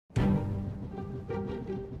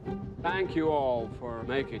Thank you all for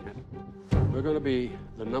making it. We're going to be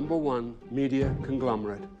the #1 media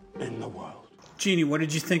conglomerate in the world. Jeannie, what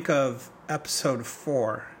did you think of episode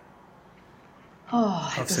 4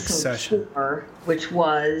 of episode Succession? 4, which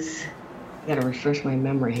was, I got to refresh my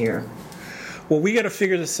memory here. Well, we got to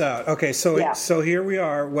figure this out. Okay, so here we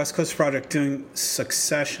are, West Coast Project doing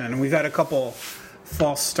Succession, and we've had a couple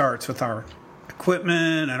false starts with our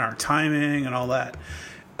equipment and our timing and all that.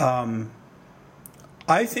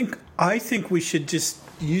 I think we should just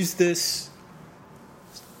use this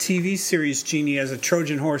TV series, Jeannie, as a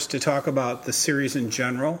Trojan horse to talk about the series in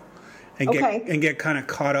general and get kind of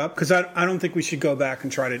caught up, because I don't think we should go back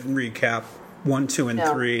and try to recap 1, 2, and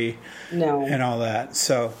 3 and all that.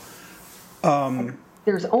 So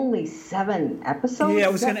there's only 7 episodes? Yeah, I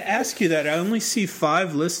was going to ask you that. I only see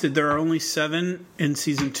 5 listed. There are only 7 in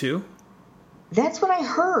season 2. That's what I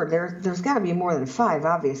heard. There's got to be more than 5,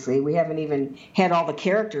 obviously. We haven't even had all the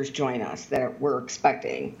characters join us that we're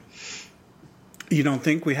expecting. You don't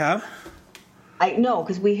think we have? I know,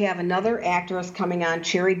 because we have another actress coming on,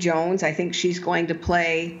 Cherry Jones. I think she's going to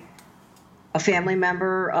play a family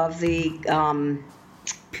member of the...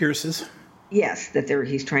 Pierce's? Yes, that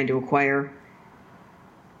he's trying to acquire.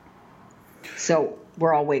 So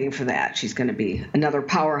we're all waiting for that. She's going to be another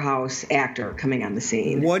powerhouse actor coming on the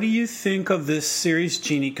scene. What do you think of this series,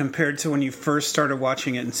 Jeannie, compared to when you first started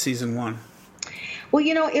watching it in season 1? Well,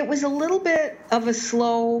 it was a little bit of a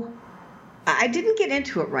slow... I didn't get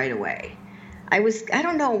into it right away. I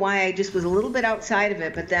don't know why, I just was a little bit outside of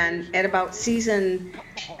it, but then at about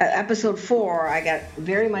episode 4, I got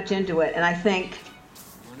very much into it, and I think,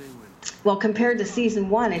 well, compared to season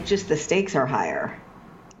 1, it's just the stakes are higher.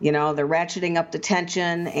 They're ratcheting up the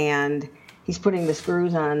tension, and he's putting the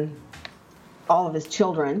screws on all of his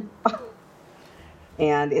children,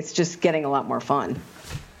 and it's just getting a lot more fun.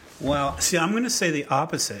 Well, see, I'm going to say the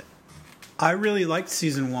opposite. I really liked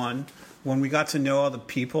season 1. When we got to know all the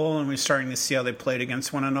people and we're starting to see how they played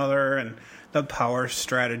against one another and the power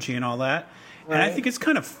strategy and all that. Right. And I think it's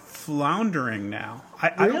kind of floundering now.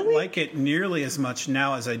 I don't like it nearly as much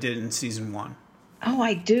now as I did in season 1. Oh,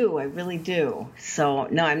 I do. I really do. So,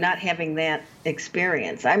 no, I'm not having that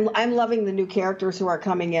experience. I'm loving the new characters who are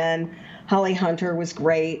coming in. Holly Hunter was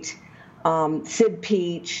great. Sid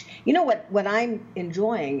Peach. What I'm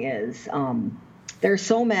enjoying is there's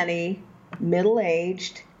so many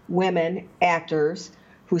middle-aged women actors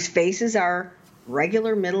whose faces are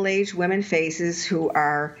regular middle-aged women faces who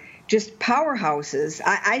are just powerhouses.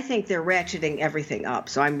 I think they're ratcheting everything up,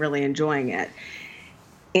 so I'm really enjoying it.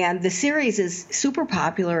 And the series is super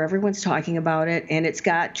popular. Everyone's talking about it, and it's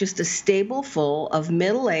got just a stable full of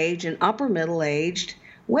middle-aged and upper middle-aged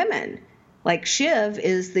women. Like Shiv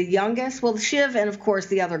is the youngest. Well, Shiv and, of course,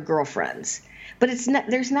 the other girlfriends. But it's not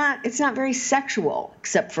very sexual,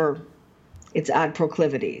 except for its odd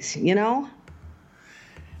proclivities, Yeah,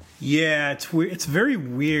 it's weird. It's very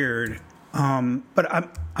weird.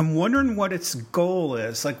 But I'm wondering what its goal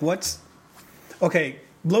is. Like, Logan's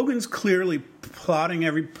clearly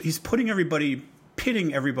he's pitting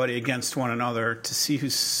everybody against one another to see who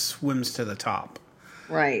swims to the top.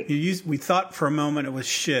 Right. We thought for a moment it was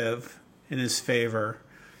Shiv in his favor.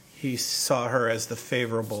 He saw her as the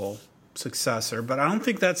favorable successor, but I don't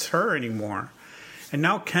think that's her anymore. And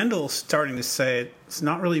now Kendall's starting to say, it's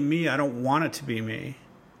not really me. I don't want it to be me.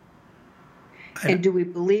 And do we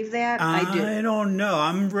believe that? I do. I don't know.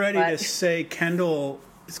 I'm ready to say Kendall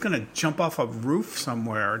is going to jump off a roof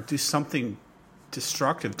somewhere or do something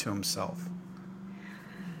destructive to himself.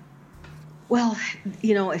 Well,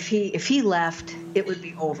 if he left, it would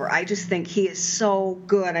be over. I just think he is so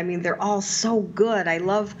good. I mean, they're all so good. I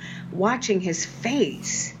love watching his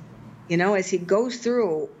face, as he goes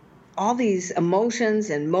through all these emotions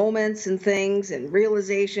and moments and things and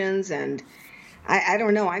realizations, and I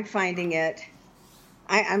don't know. I'm finding it.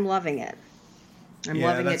 I'm loving it. I'm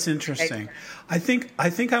loving it. Yeah, that's interesting. I think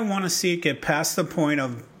I want to see it get past the point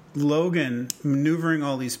of Logan maneuvering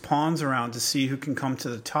all these pawns around to see who can come to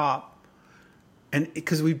the top, and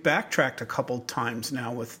because we backtracked a couple times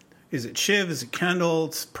now with, is it Shiv? Is it Kendall?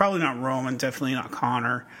 It's probably not Roman. Definitely not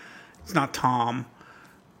Connor. It's not Tom.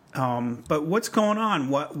 But what's going on?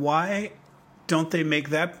 Why don't they make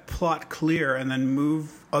that plot clear and then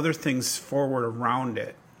move other things forward around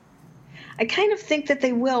it? I kind of think that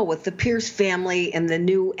they will with the Pierce family and the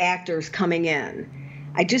new actors coming in.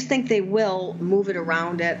 I just think they will move it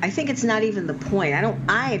around it. I think it's not even the point.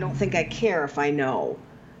 I don't think I care if I know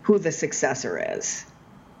who the successor is.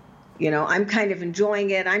 I'm kind of enjoying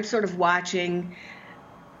it. I'm sort of watching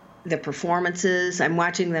the performances. I'm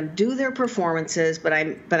watching them do their performances, but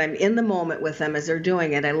I'm in the moment with them as they're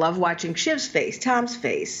doing it. I love watching Shiv's face, Tom's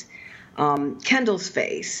face, Kendall's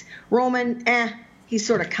face. Roman, he's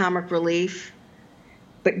sort of comic relief.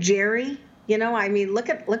 But Jerry, I mean, look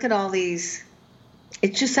at all these.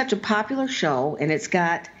 It's just such a popular show, and it's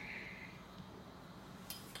got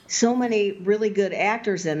so many really good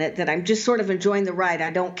actors in it that I'm just sort of enjoying the ride.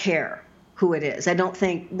 I don't care who it is. I don't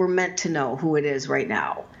think we're meant to know who it is right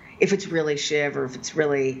now. If it's really Shiv or if it's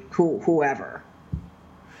really whoever.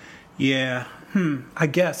 Yeah. I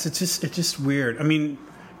guess it's just weird. I mean,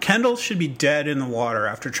 Kendall should be dead in the water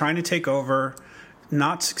after trying to take over,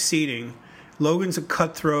 not succeeding. Logan's a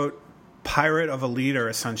cutthroat pirate of a leader,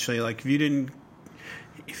 essentially. Like,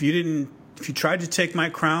 if you tried to take my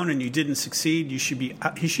crown and you didn't succeed, he should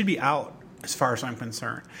be out, as far as I'm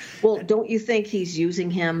concerned. Well, don't you think he's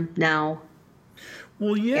using him now?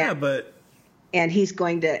 Well, yeah, but... And he's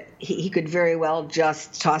going to... He could very well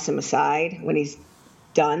just toss him aside when he's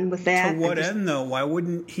done with that. To what end, though? Why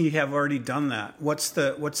wouldn't he have already done that? What's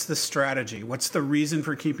the strategy? What's the reason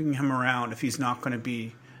for keeping him around if he's not going to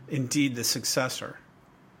be indeed the successor?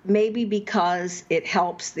 Maybe because it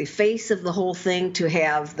helps the face of the whole thing to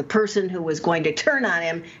have the person who was going to turn on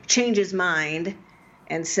him change his mind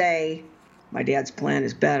and say, my dad's plan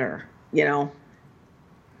is better. I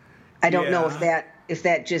don't know if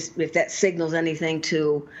that signals anything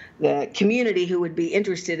to the community who would be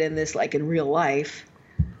interested in this, like in real life.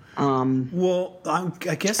 Well,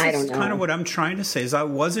 I guess that's kind of what I'm trying to say is I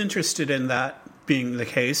was interested in that being the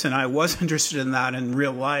case, and I was interested in that in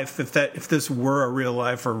real life, if this were a real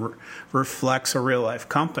life or reflects a real life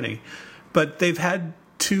company. But they've had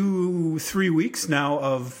 2-3 weeks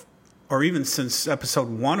now or even since episode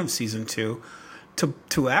 1 of season 2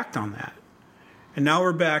 to act on that. And now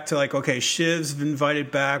we're back to like, okay, Shiv's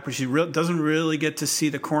invited back, but she doesn't really get to see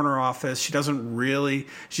the corner office. She doesn't really.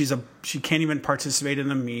 She can't even participate in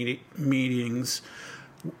the meetings.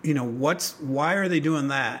 Why are they doing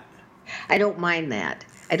that? I don't mind that.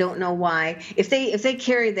 I don't know why. If they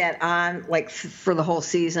carry that on like for the whole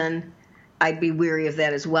season, I'd be weary of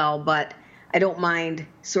that as well. But I don't mind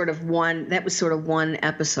that was sort of one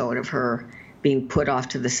episode of her being put off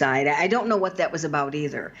to the side. I don't know what that was about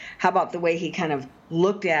either. How about the way he kind of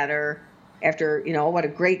looked at her after, what a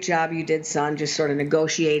great job you did, son, just sort of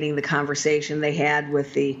negotiating the conversation they had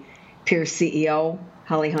with the Pierce CEO,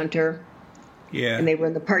 Holly Hunter. Yeah. And they were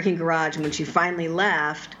in the parking garage, and when she finally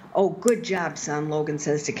left, oh, good job, son, Logan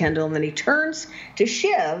says to Kendall. And then he turns to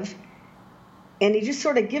Shiv, and he just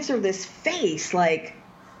sort of gives her this face, like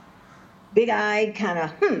big-eyed, kind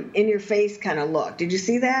of, in-your-face kind of look. Did you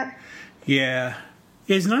see that? Yeah.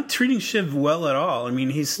 He's not treating Shiv well at all. I mean,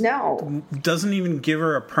 doesn't even give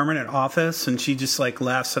her a permanent office, and she just like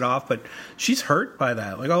laughs it off. But she's hurt by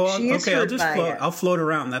that. Like, I'll float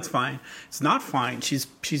around. That's fine. It's not fine.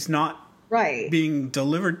 She's not right being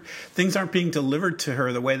delivered. Things aren't being delivered to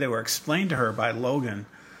her the way they were explained to her by Logan.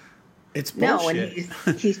 It's bullshit. No,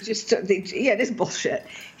 and he's just it is bullshit.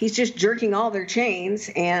 He's just jerking all their chains,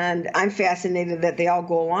 and I'm fascinated that they all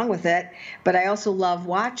go along with it. But I also love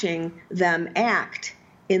watching them act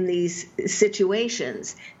in these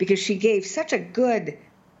situations because she gave such a good.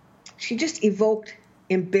 She just evoked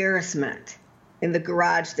embarrassment in the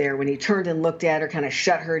garage there when he turned and looked at her, kind of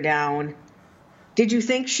shut her down. Did you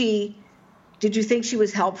think she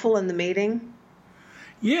was helpful in the meeting?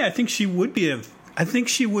 Yeah, I think she would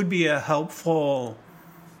be a helpful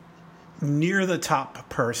near the top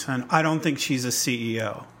person. I don't think she's a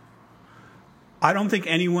CEO. I don't think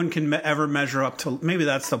anyone can ever measure up to, maybe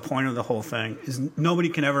that's the point of the whole thing, is nobody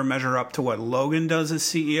can ever measure up to what Logan does as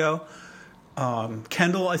CEO.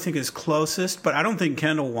 Kendall, I think, is closest, but I don't think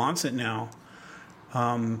Kendall wants it now.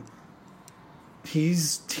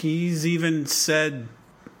 He's even said,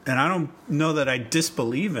 and I don't know that I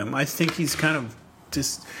disbelieve him, I think he's kind of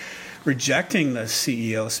just rejecting the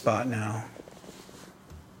CEO spot now.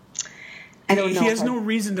 I don't know. He has no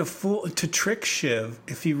reason to trick Shiv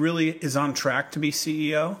if he really is on track to be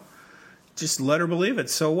CEO. Just let her believe it.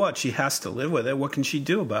 So what? She has to live with it. What can she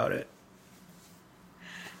do about it?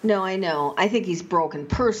 No, I know. I think he's broken.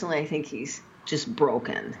 Personally, I think he's just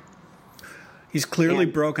broken. He's clearly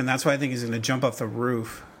broken. That's why I think he's going to jump off the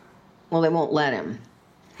roof. Well, they won't let him.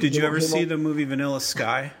 Did you ever see the movie Vanilla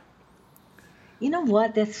Sky? You know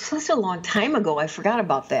what? That's such a long time ago. I forgot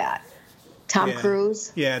about that. Tom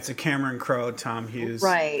Cruise? Yeah, it's a Cameron Crowe, Tom Hughes.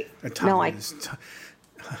 Right.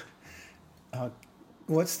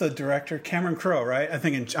 What's the director? Cameron Crowe, right? I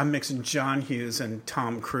think I'm mixing John Hughes and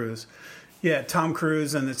Tom Cruise. Yeah, Tom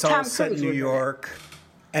Cruise, and it's all set in New York.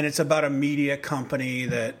 And it's about a media company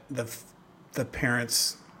that the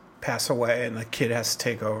parents pass away and the kid has to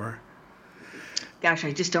take over. Gosh,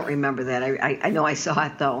 I just don't remember that. I know I saw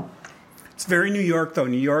it, though. It's very New York, though.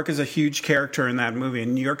 New York is a huge character in that movie,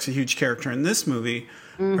 and New York's a huge character in this movie,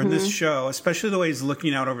 or in this show, especially the way he's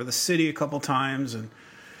looking out over the city a couple times.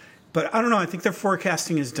 But I don't know. I think they're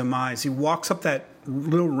forecasting his demise. He walks up that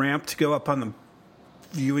little ramp to go up on the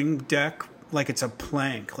viewing deck like it's a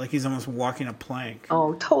plank, like he's almost walking a plank.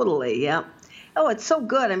 Oh, totally. Yeah. Oh, it's so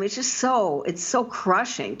good. I mean, it's so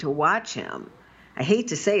crushing to watch him. I hate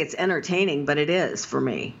to say it's entertaining, but it is for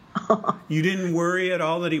me. You didn't worry at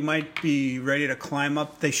all that he might be ready to climb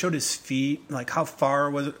up? They showed his feet. Like, how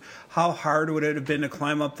far was it? How hard would it have been to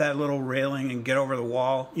climb up that little railing and get over the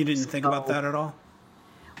wall? You didn't think about that at all?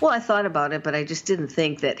 Well, I thought about it, but I just didn't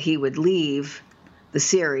think that he would leave the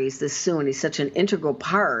series this soon. He's such an integral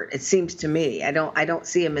part, it seems to me. I don't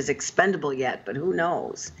see him as expendable yet, but who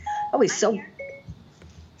knows? Oh, he's so...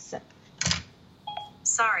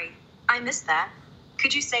 Sorry, I missed that.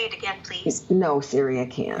 Could you say it again, please? No, Siri, I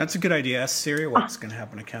can't. That's a good idea. Ask Siri what's going to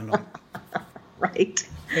happen to Kendall. Right.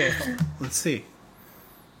 Hey, let's see.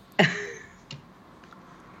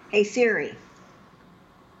 Hey, Siri.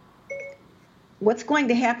 What's going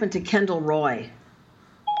to happen to Kendall Roy?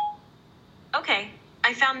 Okay,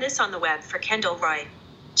 I found this on the web for Kendall Roy.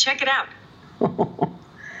 Check it out.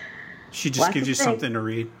 She just Lots gives of you things. something to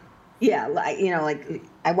read. Yeah, like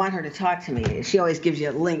I want her to talk to me. She always gives you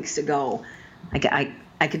links to go.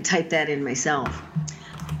 I could type that in myself.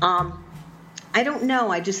 I don't know.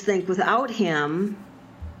 I just think without him,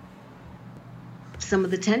 some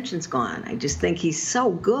of the tension's gone. I just think he's so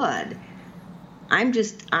good. I'm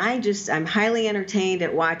highly entertained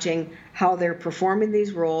at watching how they're performing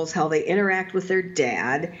these roles, how they interact with their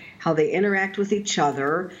dad, how they interact with each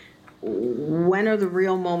other. When are the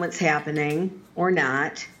real moments happening or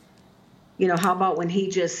not? You know, how about when he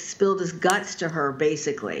just spilled his guts to her,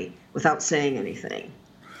 basically, without saying anything?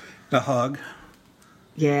 The hug.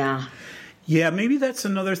 Yeah. Yeah, maybe that's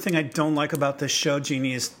another thing I don't like about this show,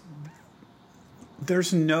 Jeannie, is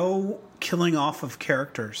there's no killing off of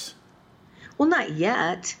characters. Well, not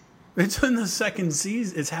yet. It's in the second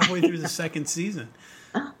season. It's halfway through the second season.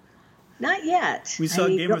 Not yet. We saw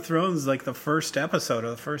Game of Thrones like the first episode of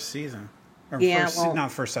the first season. Or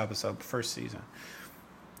not first episode, but first season.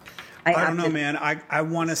 I don't know, man. I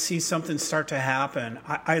want to see something start to happen.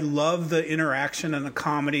 I love the interaction and the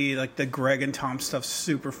comedy. Like the Greg and Tom stuff's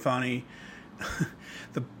super funny.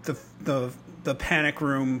 the panic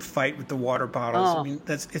room fight with the water bottles. Oh. I mean,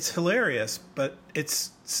 it's hilarious. But it's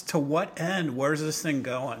to what end? Where's this thing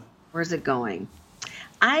going? Where's it going?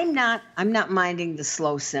 I'm not minding the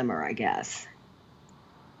slow simmer, I guess.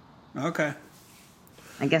 Okay.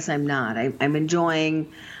 I guess I'm not. I'm enjoying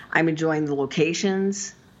the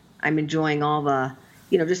locations. I'm enjoying all the,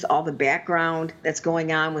 just all the background that's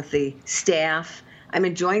going on with the staff. I'm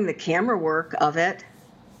enjoying the camera work of it.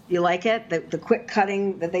 You like it? The quick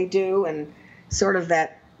cutting that they do and sort of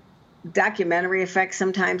that documentary effect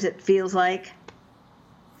sometimes it feels like.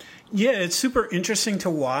 Yeah, it's super interesting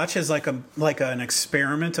to watch as like an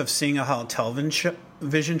experiment of seeing how a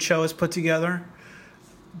television show is put together.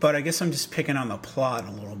 But I guess I'm just picking on the plot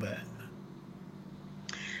a little bit.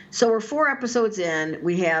 So we're 4 episodes in.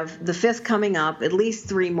 We have the 5th coming up, at least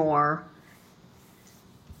 3 more.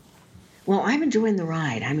 Well, I'm enjoying the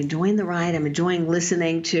ride. I'm enjoying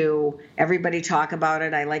listening to everybody talk about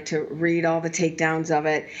it. I like to read all the takedowns of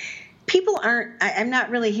it. I'm not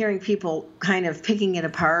really hearing people kind of picking it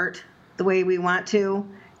apart the way we want to.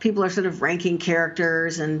 People are sort of ranking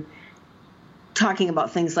characters and talking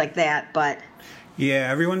about things like that, but... Yeah,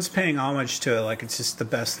 everyone's paying homage to it like it's just the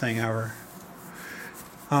best thing ever.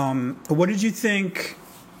 What did you think?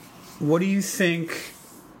 What do you think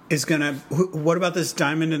is gonna? What about this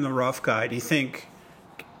diamond in the rough guy? Do you think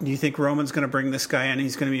Roman's gonna bring this guy in?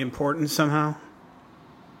 He's gonna be important somehow.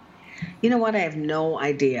 You know what? I have no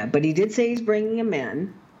idea, but he did say he's bringing him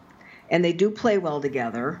in, and they do play well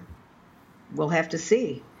together. We'll have to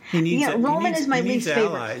see. Roman is my least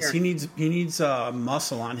favorite character. He needs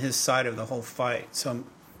muscle on his side of the whole fight. So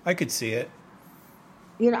I could see it.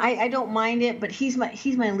 I don't mind it, but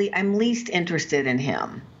I'm least interested in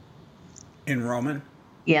him. In Roman?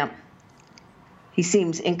 Yeah. He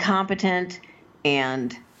seems incompetent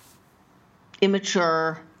and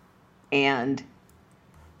immature, and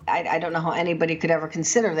I don't know how anybody could ever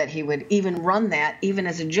consider that he would even run that, even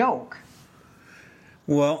as a joke.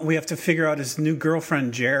 Well, we have to figure out his new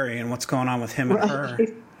girlfriend, Jerry, and what's going on with him and her.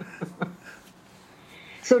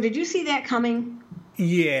 So did you see that coming?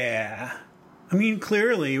 Yeah. I mean,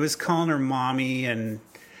 clearly he was calling her mommy, and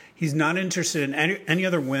he's not interested in any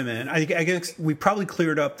other women. I guess we probably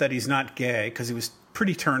cleared up that he's not gay because he was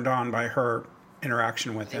pretty turned on by her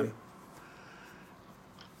interaction with him.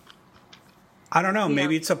 I don't know. You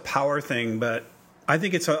Maybe know? it's a power thing, but I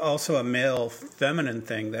think it's also a male feminine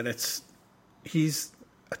thing that he's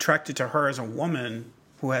attracted to her as a woman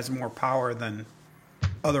who has more power than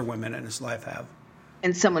other women in his life have.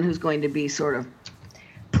 And someone who's going to be sort of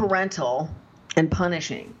parental and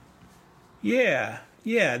punishing. Yeah,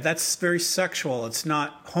 that's very sexual. It's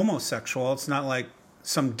not homosexual. It's not like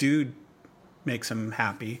some dude makes him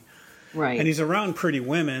happy. Right. And he's around pretty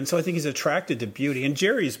women, so I think he's attracted to beauty. And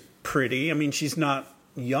Jerry's pretty. I mean, she's not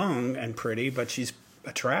young and pretty, but she's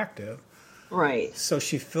attractive. Right. So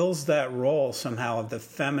she fills that role somehow of the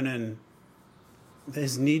feminine,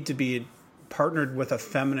 his need to be partnered with a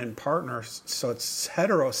feminine partner. So it's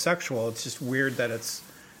heterosexual. It's just weird that it's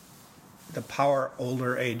the power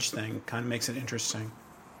older age thing kind of makes it interesting.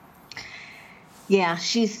 Yeah,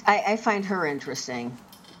 I find her interesting.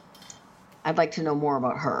 I'd like to know more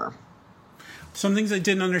about her. Some things I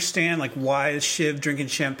didn't understand, like why is Shiv drinking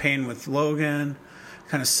champagne with Logan?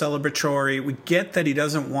 Kind of celebratory. We get that he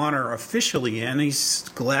doesn't want her officially in. He's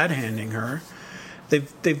glad handing her.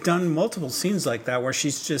 They've done multiple scenes like that where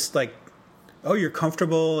she's just like, "Oh, you're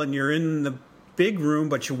comfortable and you're in the big room,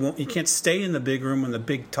 but you can't stay in the big room when the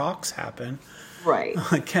big talks happen." Right.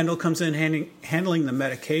 Kendall comes in handling the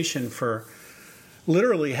medication for,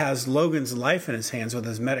 literally has Logan's life in his hands with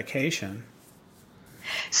his medication.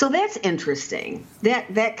 So that's interesting.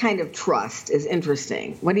 That kind of trust is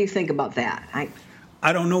interesting. What do you think about that?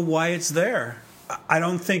 I don't know why it's there. I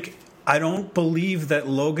don't believe that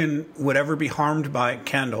Logan would ever be harmed by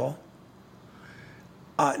Kendall.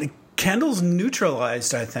 Kendall's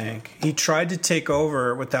neutralized, I think. He tried to take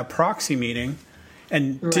over with that proxy meeting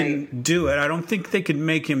and didn't do it. I don't think they could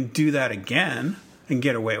make him do that again and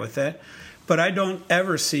get away with it. But I don't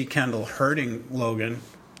ever see Kendall hurting Logan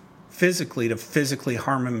physically to physically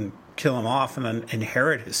harm him and kill him off and then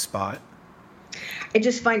inherit his spot. I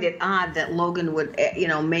just find it odd that Logan would,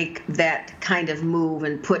 make that kind of move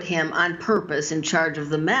and put him on purpose in charge of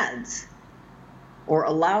the meds or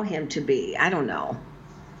allow him to be. I don't know.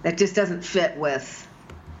 That just doesn't fit with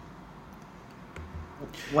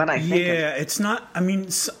what I think. Yeah, it's not. I mean,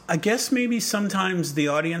 I guess maybe sometimes the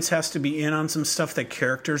audience has to be in on some stuff that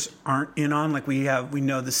characters aren't in on. Like we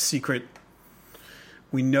know the secret.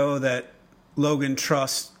 We know that Logan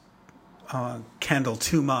trusts Kendall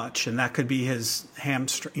too much, and that could be his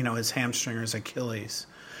hamstring, his hamstring or his Achilles.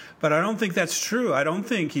 But I don't think that's true. I don't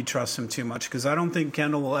think he trusts him too much because I don't think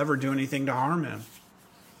Kendall will ever do anything to harm him.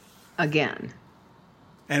 Again.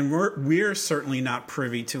 And we're certainly not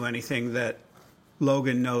privy to anything that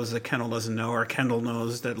Logan knows that Kendall doesn't know, or Kendall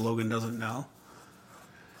knows that Logan doesn't know.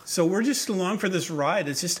 So we're just along for this ride.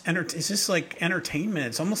 It's just it's just like entertainment.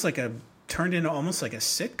 It's almost like turned into almost like a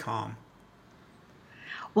sitcom.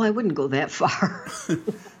 Well, I wouldn't go that far.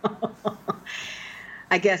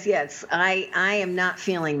 I guess, yes. I am not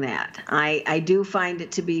feeling that. I do find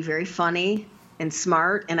it to be very funny and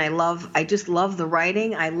smart, and I just love the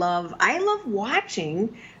writing. I love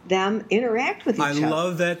watching them interact with each other. I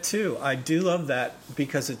love that too. I do love that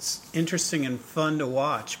because it's interesting and fun to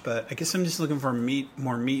watch, but I guess I'm just looking for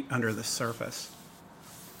more meat under the surface.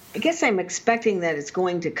 I guess I'm expecting that it's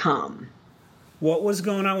going to come. What was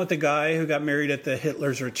going on with the guy who got married at the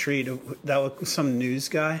Hitler's retreat? That was some news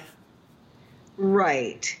guy?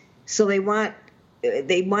 Right. So they want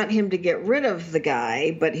him to get rid of the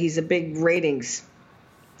guy, but he's a big ratings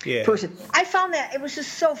person. I found that it was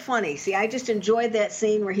just so funny. See, I just enjoyed that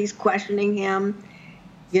scene where he's questioning him.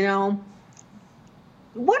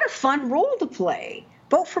 What a fun role to play.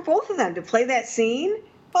 For both of them to play that scene.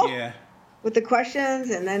 Oh, yeah. With the questions,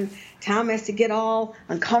 and then Tom has to get all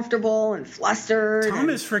uncomfortable and flustered. Tom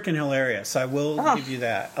is freaking hilarious. I will give you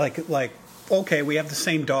that. Like, okay, we have the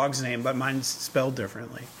same dog's name, but mine's spelled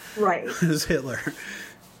differently. Right. It's Hitler.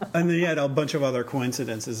 And then you had a bunch of other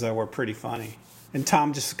coincidences that were pretty funny. And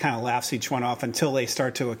Tom just kind of laughs each one off until they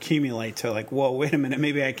start to accumulate to like, whoa, wait a minute,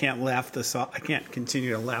 maybe I can't laugh this off. I can't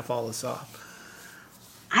continue to laugh all this off.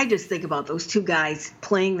 I just think about those two guys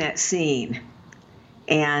playing that scene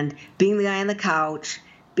and being the guy on the couch,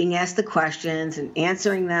 being asked the questions and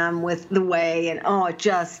answering them with the way, and I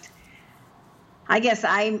guess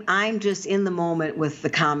I'm just in the moment with the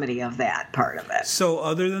comedy of that part of it. So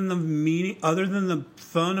other than the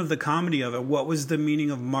fun of the comedy of it, what was the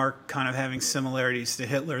meaning of Mark kind of having similarities to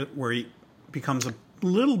Hitler, where he becomes a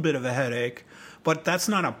little bit of a headache, but that's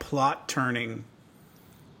not a plot turning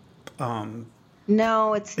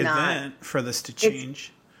no, it's event not for this to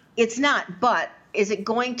change. It's not, but is it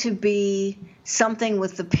going to be something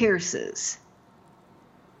with the Pierces?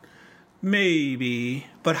 Maybe,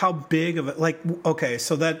 but how big of it? Like, okay,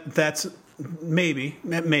 so that's maybe.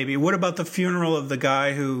 What about the funeral of the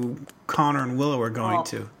guy who Connor and Willow are going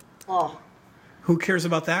to? Oh, Who cares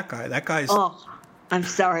about that guy? That guy's... oh, I'm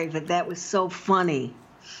sorry, but that was so funny.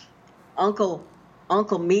 Uncle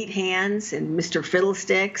Meat Hands and Mr.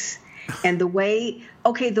 Fiddlesticks, and the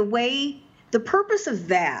purpose of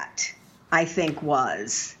that, I think,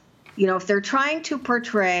 was, if they're trying to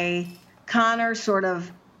portray Connor sort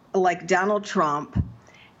of like Donald Trump,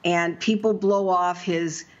 and people blow off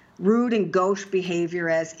his rude and gauche behavior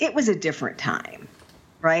as it was a different time,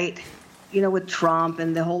 right? With Trump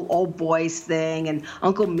and the whole old boys thing and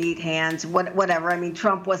Uncle Meat Hands, whatever. I mean,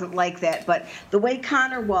 Trump wasn't like that, but the way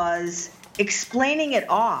Connor was explaining it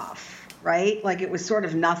off, right? Like it was sort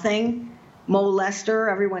of nothing. Mo Lester,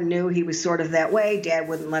 everyone knew he was sort of that way. Dad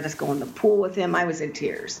wouldn't let us go in the pool with him. I was in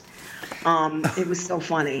tears. It was so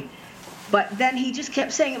funny. But then he just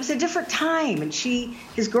kept saying it was a different time. And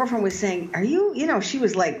his girlfriend was saying, she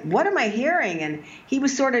was like, what am I hearing? And he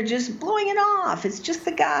was sort of just blowing it off. It's just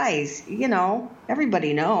the guys,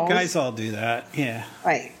 everybody knows. Guys all do that, yeah.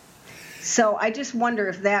 Right. So I just wonder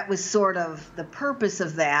if that was sort of the purpose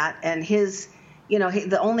of that. And his,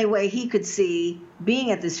 the only way he could see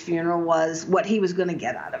being at this funeral was what he was going to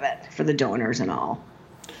get out of it for the donors and all.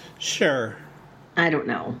 Sure. I don't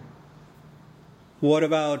know. What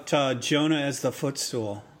about Jonah as the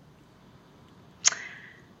footstool?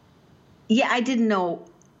 Yeah, I didn't know.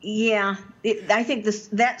 Yeah, I think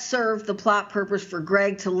that served the plot purpose for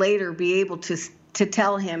Greg to later be able to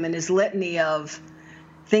tell him in his litany of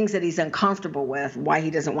things that he's uncomfortable with, why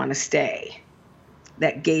he doesn't want to stay.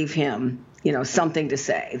 That gave him, something to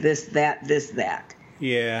say. This, that.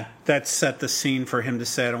 Yeah, that set the scene for him to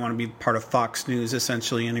say, I don't want to be part of Fox News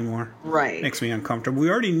essentially anymore. Right. Makes me uncomfortable.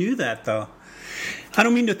 We already knew that, though. I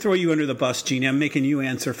don't mean to throw you under the bus, Jeannie. I'm making you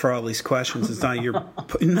answer for all these questions. It's not you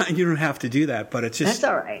don't have to do that, but it's just...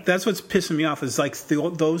 That's all right. That's what's pissing me off is like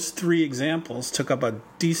those three examples took up a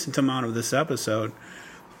decent amount of this episode,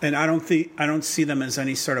 and I don't see them as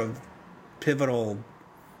any sort of pivotal,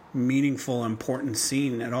 meaningful, important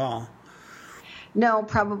scene at all. No,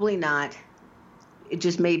 probably not. It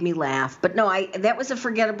just made me laugh. But no, that was a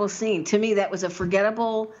forgettable scene. To me, that was a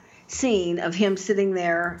forgettable scene of him sitting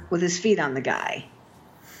there with his feet on the guy.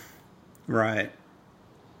 Right.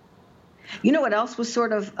 You know what else was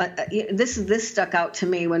sort of this stuck out to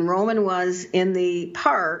me when Roman was in the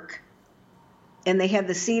park and they had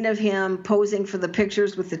the scene of him posing for the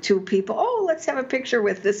pictures with the two people. Oh, let's have a picture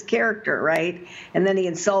with this character, right? And then he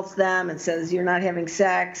insults them and says, "You're not having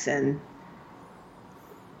sex." And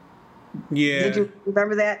yeah. Did you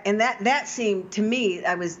remember that? And that seemed to me,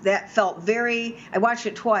 that felt very. I watched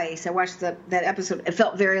it twice. I watched that episode. It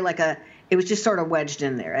felt very like it was just sort of wedged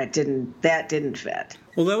in there. That didn't fit.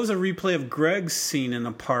 Well, that was a replay of Greg's scene in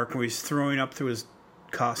the park where he's throwing up through his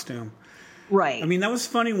costume. Right. I mean, that was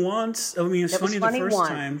funny once. I mean, it was funny the first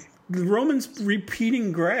time. Roman's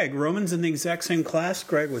repeating Greg. Roman's in the exact same class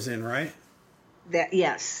Greg was in, right?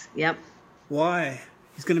 Yes. Yep. Why?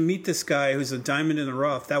 He's going to meet this guy who's a diamond in the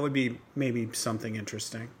rough. That would be maybe something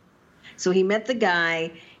interesting. So he met the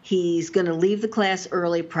guy. He's going to leave the class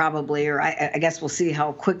early probably, or I guess we'll see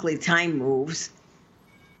how quickly time moves.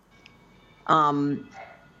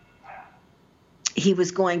 He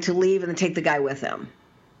was going to leave and then take the guy with him.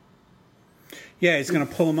 Yeah, he's going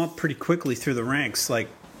to pull him up pretty quickly through the ranks. Like,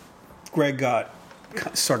 Greg got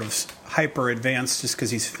sort of hyper advanced just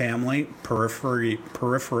because he's family,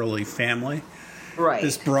 peripherally family. Right.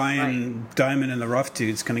 This Brian Diamond in the Rough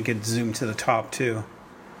dude's going to get zoomed to the top too.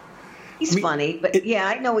 He's funny, but yeah,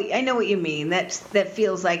 I know what you mean. That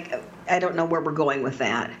feels like I don't know where we're going with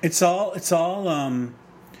that. It's all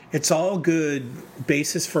good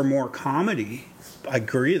basis for more comedy. I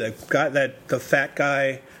agree. The fat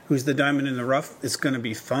guy who's the Diamond in the Rough is going to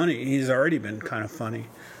be funny. He's already been kind of funny.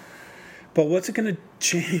 But what's it going to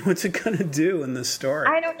change? What's it going to do in this story?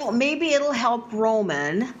 I don't know. Maybe it'll help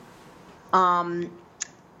Roman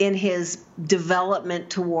in his development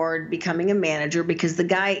toward becoming a manager, because the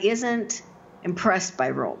guy isn't impressed by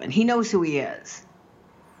Roman. He knows who he is.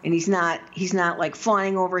 And he's not like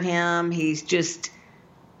fawning over him. He's just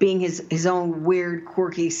being his own weird,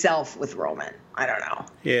 quirky self with Roman. I don't know.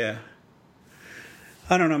 Yeah.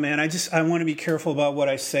 I don't know, man. I want to be careful about what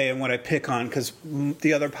I say and what I pick on, because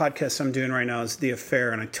the other podcast I'm doing right now is The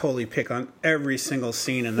Affair, and I totally pick on every single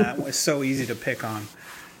scene in that. It's so easy to pick on.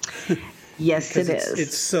 Yes, it is.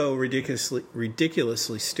 It's so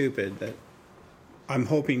ridiculously stupid that I'm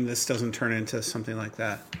hoping this doesn't turn into something like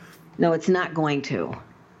that. No, it's not going to.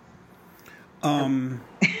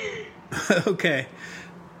 Okay.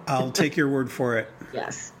 I'll take your word for it.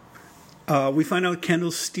 Yes. We find out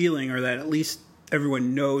Kendall's stealing, or that at least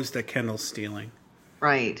everyone knows that Kendall's stealing.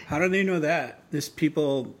 Right. How do they know that? There's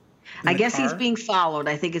people in I the guess car? he's being followed.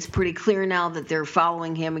 I think it's pretty clear now that they're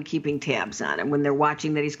following him and keeping tabs on him when they're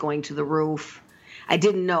watching that he's going to the roof. I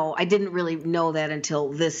didn't really know that until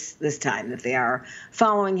this time, that they are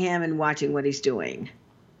following him and watching what he's doing.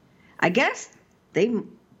 I guess they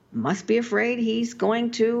must be afraid he's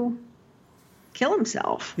going to kill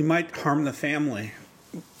himself. He might harm the family.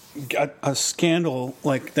 A scandal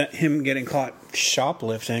like that, him getting caught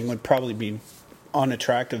shoplifting, would probably be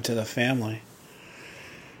unattractive to the family.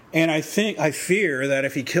 And I fear that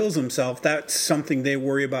if he kills himself, that's something they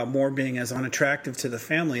worry about more, being as unattractive to the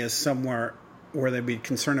family as somewhere where they'd be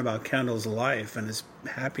concerned about Kendall's life and his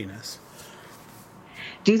happiness.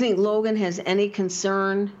 Do you think Logan has any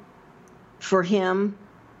concern for him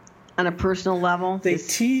on a personal level? They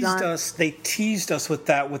teased us with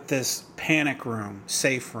that, with this panic room,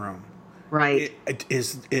 safe room. Right.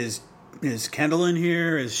 Is Kendall in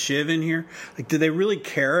here? Is Shiv in here? Like, did they really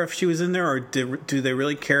care if she was in there, or do they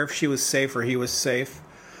really care if she was safe or he was safe?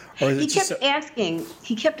 Or is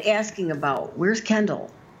He kept asking about, where's Kendall?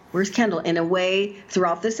 Where's Kendall? In a way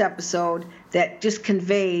throughout this episode that just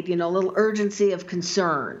conveyed, a little urgency of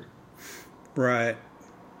concern. Right.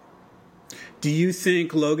 Do you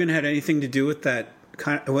think Logan had anything to do with that?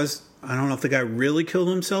 I don't know if the guy really killed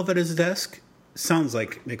himself at his desk. Sounds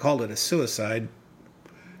like they called it a suicide.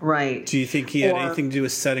 Right. Do you think he had anything to do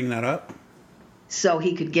with setting that up? So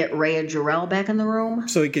he could get Rhea Jarrell back in the room?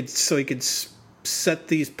 So he could set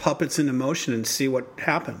these puppets into motion and see what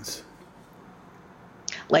happens.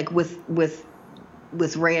 Like with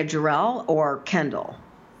Rhea Jarrell or Kendall?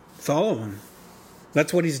 It's all of them.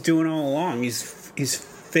 That's what he's doing all along. He's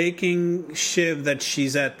faking Shiv that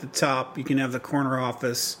she's at the top. You can have the corner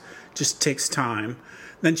office. Just takes time.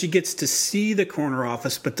 Then she gets to see the corner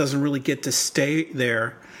office, but doesn't really get to stay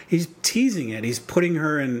there. He's teasing it. He's putting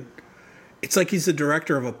her in. It's like he's the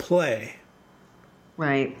director of a play.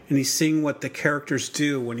 Right. And he's seeing what the characters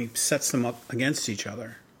do when he sets them up against each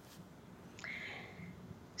other.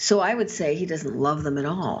 So I would say he doesn't love them at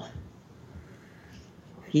all.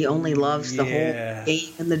 He only loves the whole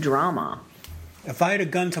game and the drama. If I had a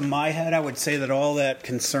gun to my head, I would say that all that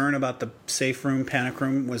concern about the safe room, panic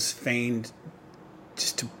room, was feigned,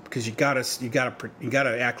 because you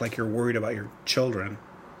gotta act like you're worried about your children.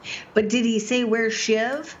 But did he say, where's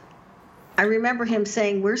Shiv? I remember him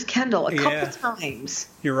saying, where's Kendall? A couple times.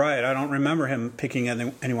 You're right. I don't remember him picking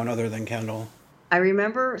anyone other than Kendall. I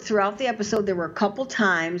remember throughout the episode there were a couple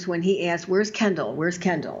times when he asked, where's Kendall? Where's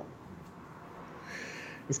Kendall?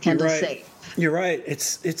 Is Kendall safe? You're right.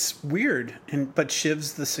 It's weird, but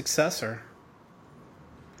Shiv's the successor.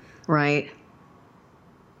 Right.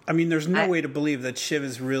 I mean, there's no way to believe that Shiv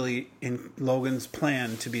is really in Logan's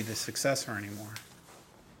plan to be the successor anymore.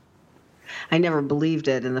 I never believed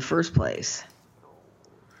it in the first place.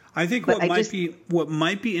 I think what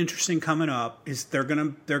might be interesting coming up is they're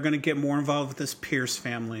gonna get more involved with this Pierce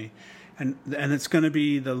family, and it's gonna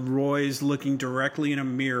be the Roys looking directly in a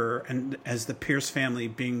mirror, and as the Pierce family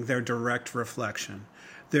being their direct reflection.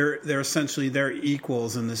 They're essentially their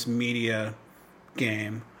equals in this media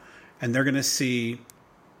game, and they're gonna see.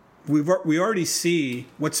 We already see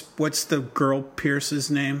what's the girl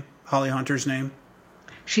Pierce's name? Holly Hunter's name?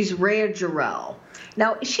 She's Rhea Jarrell.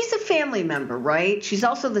 Now, she's a family member, right? She's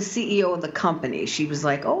also the CEO of the company. She was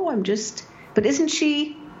like, but isn't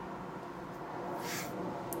she?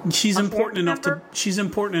 She's important enough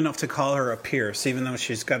to call her a Pierce, even though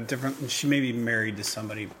she may be married to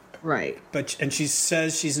somebody. Right. And she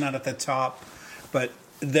says she's not at the top, but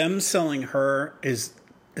them selling her is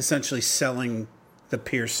essentially selling the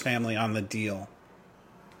Pierce family on the deal.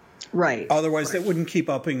 Right. Otherwise, they wouldn't keep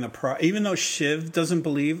upping the price. Even though Shiv doesn't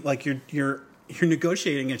believe, like you're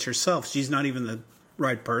negotiating it yourself. She's not even the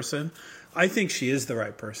right person. I think she is the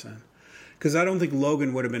right person, because I don't think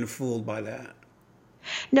Logan would have been fooled by that.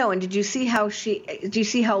 No, and did you see how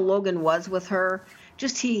Logan was with her?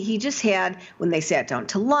 He just had, when they sat down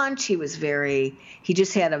to lunch, he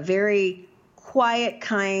just had a very quiet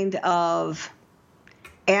kind of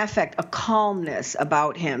affect, a calmness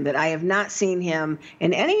about him that I have not seen him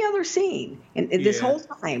in any other scene in this whole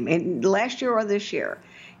time, in last year or this year.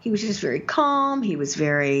 He was just very calm. There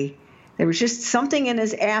was just something in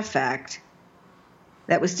his affect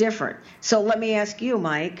that was different. So let me ask you,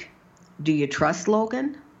 Mike, do you trust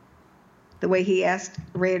Logan? The way he asked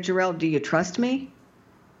Rhea Jarrell, do you trust me?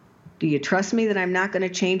 Do you trust me that I'm not going to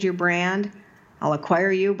change your brand? I'll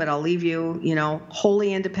acquire you, but I'll leave you,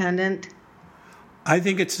 wholly independent. I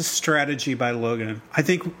think it's a strategy by Logan. I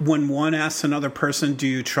think when one asks another person, do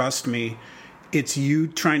you trust me? it's you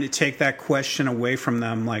trying to take that question away from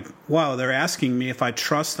them. Like, wow, they're asking me if I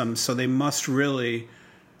trust them, so they must really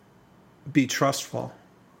be trustful.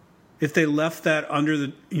 If they left that under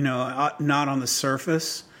the, not on the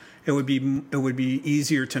surface, it would be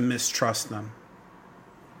easier to mistrust them.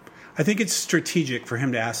 I think it's strategic for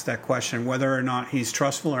him to ask that question, whether or not he's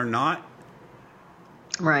trustful or not.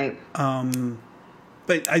 Right.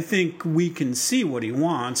 But I think we can see what he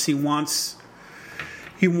wants. He wants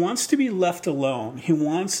to be left alone. He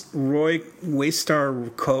wants Royco,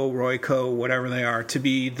 whatever they are, to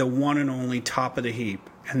be the one and only top of the heap.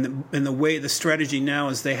 And the strategy now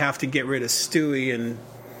is they have to get rid of Stewie and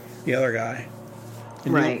the other guy.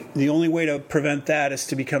 And right. The only way to prevent that is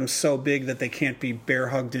to become so big that they can't be bear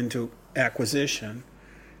hugged into acquisition.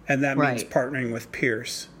 And that means partnering with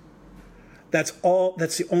Pierce. That's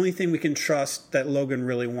the only thing we can trust that Logan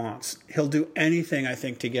really wants. He'll do anything, I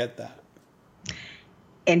think, to get that.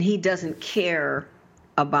 And he doesn't care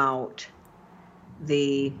about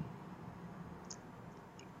the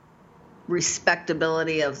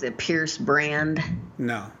respectability of the Pierce brand.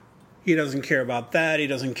 No. He doesn't care about that. He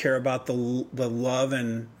doesn't care about the love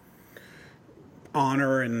and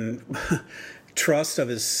honor and trust of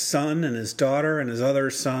his son and his daughter and his other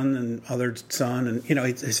son and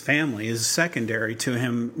his family is secondary to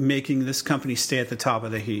him making this company stay at the top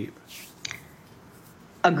of the heap.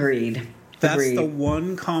 Agreed. That's the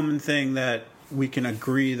one common thing that we can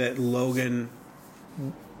agree that Logan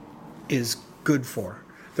is good for.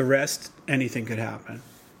 The rest, anything could happen.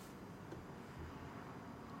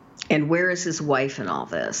 And where is his wife in all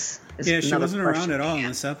this? Yeah, she wasn't around at all in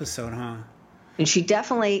this episode, huh? And she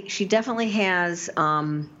definitely has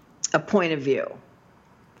a point of view.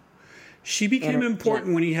 She became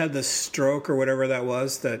important when he had the stroke or whatever that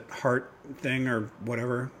was, that heart thing or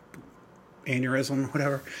whatever, aneurysm,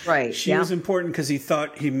 whatever. Right. She was important because he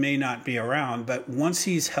thought he may not be around, but once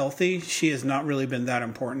he's healthy, she has not really been that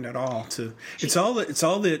important at all. It's all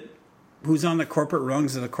that who's on the corporate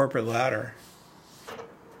rungs of the corporate ladder.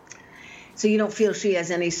 So you don't feel she has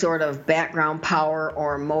any sort of background power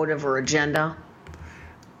or motive or agenda?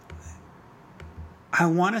 I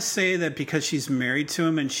want to say that because she's married to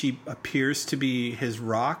him and she appears to be his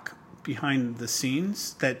rock behind the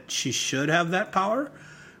scenes, that she should have that power.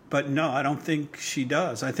 But no, I don't think she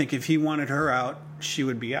does. I think if he wanted her out, she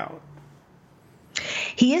would be out.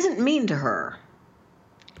 He isn't mean to her.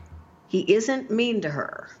 He isn't mean to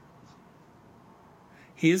her.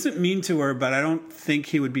 He isn't mean to her, but I don't think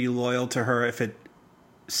he would be loyal to her if it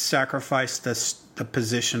sacrificed the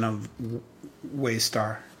position of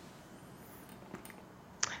Waystar.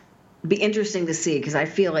 Be interesting to see, because I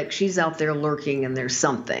feel like she's out there lurking and there's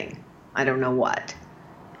something. I don't know what.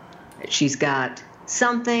 She's got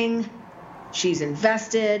something. She's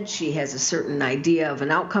invested. She has a certain idea of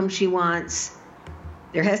an outcome she wants.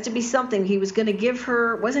 There has to be something he was going to give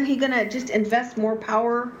her. Wasn't he going to just invest more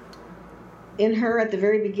power in her at the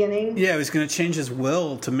very beginning? Yeah, he was going to change his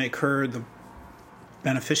will to make her the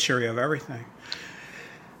beneficiary of everything.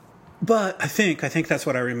 But I think that's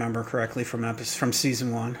what I remember correctly from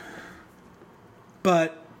season 1.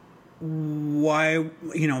 But why,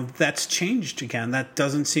 that's changed again. That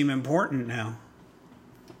doesn't seem important now.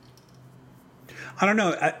 I don't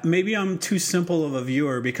know. Maybe I'm too simple of a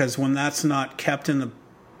viewer, because when that's not kept in the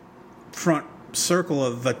front circle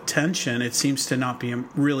of attention, it seems to not be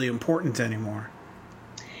really important anymore.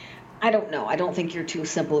 I don't know. I don't think you're too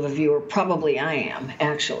simple of a viewer. Probably I am,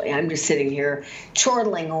 actually. I'm just sitting here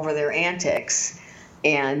chortling over their antics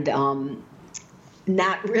and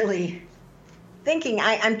not really thinking.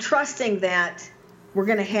 I'm trusting that we're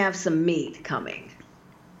going to have some meat coming.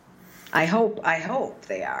 I hope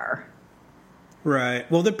they are. Right.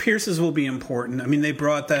 Well, the Pierces will be important. I mean, they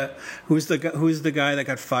brought that. Who's the guy that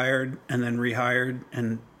got fired and then rehired,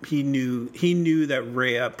 and he knew that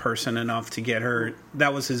Rhea person enough to get her.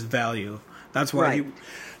 That was his value. That's why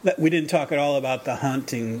we didn't talk at all about the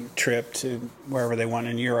hunting trip to wherever they went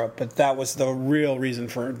in Europe, but that was the real reason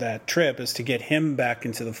for that trip, is to get him back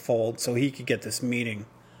into the fold so he could get this meeting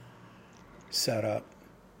set up.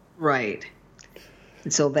 Right.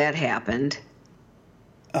 And so that happened.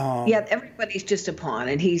 Yeah, everybody's just a pawn,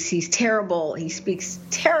 and he's terrible. He speaks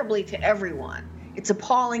terribly to everyone. It's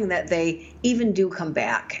appalling that they even do come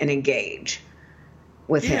back and engage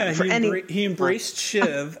with him. He embraced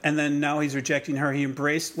Shiv, and then now he's rejecting her. He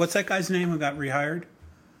embraced, what's that guy's name who got rehired?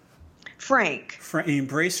 Frank. He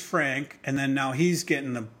embraced Frank, and then now he's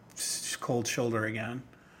getting the cold shoulder again.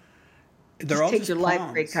 They're all take your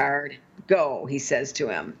library card, go, he says to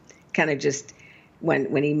him. Kind of just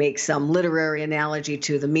when he makes some literary analogy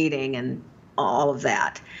to the meeting and all of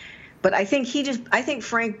that. But I think I think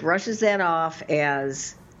Frank brushes that off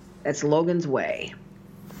as that's Logan's way,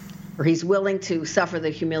 or he's willing to suffer the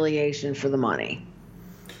humiliation for the money.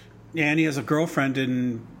 Yeah, and he has a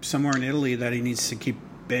girlfriend somewhere in Italy that he needs to keep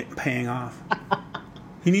paying off.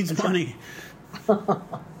 He needs money.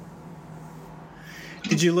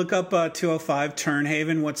 Did you look up 205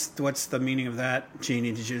 Turnhaven? What's the meaning of that,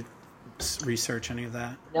 Jeannie? Did you research any of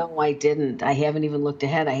that? No, I didn't. I haven't even looked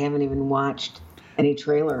ahead. I haven't even watched any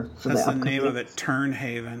trailer for that. That's the name of it,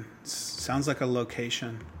 Turnhaven. Sounds like a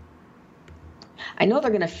location. I know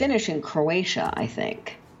they're going to finish in Croatia, I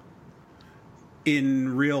think.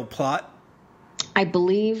 In real plot? I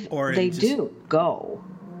believe they do go.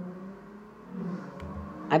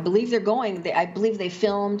 I believe they're going. I believe they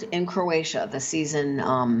filmed in Croatia, the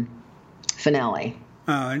season finale.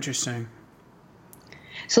 Oh, interesting.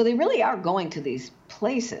 So they really are going to these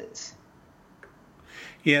places.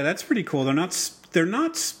 Yeah, that's pretty cool. They're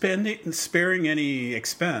not sparing any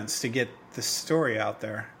expense to get the story out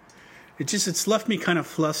there. It's left me kind of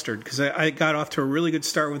flustered because I got off to a really good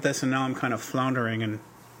start with this, and now I'm kind of floundering, and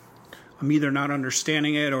I'm either not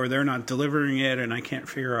understanding it or they're not delivering it, and I can't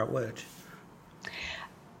figure out which.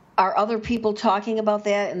 Are other people talking about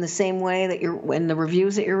that in the same way that you're in the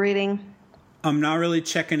reviews that you're reading? I'm not really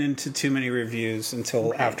checking into too many reviews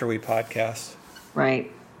until after we podcast.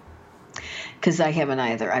 Right. Because I haven't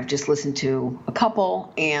either. I've just listened to a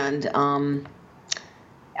couple, and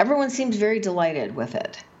everyone seems very delighted with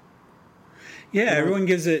it. Yeah, everyone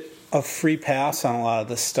gives it a free pass on a lot of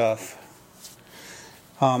this stuff.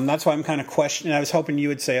 That's why I'm kind of questioning. I was hoping you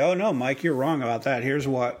would say, "Oh no, Mike, you're wrong about that. Here's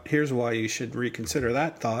why you should reconsider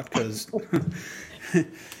that thought." Because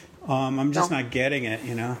I'm just not getting it,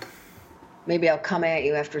 you know. Maybe I'll come at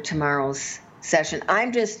you after tomorrow's session.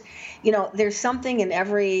 I'm just, there's something in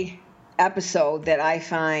every episode that I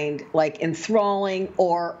find like enthralling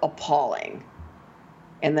or appalling,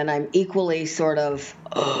 and then I'm equally sort of,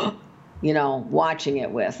 watching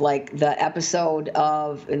it with, like the episode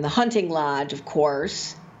in the hunting lodge, of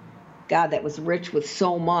course. God, that was rich with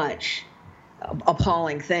so much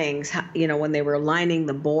appalling things. When they were lining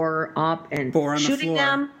the boar up and shooting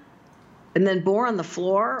them, and then boar on the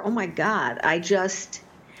floor. Oh my God!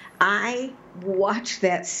 I watched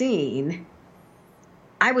that scene.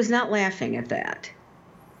 I was not laughing at that.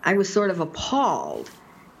 I was sort of appalled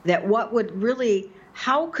that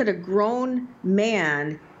how could a grown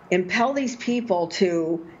man impel these people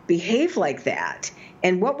to behave like that?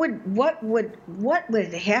 And what would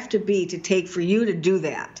it have to be to take for you to do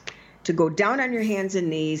that? To go down on your hands and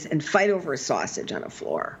knees and fight over a sausage on a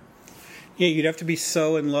floor? Yeah, you'd have to be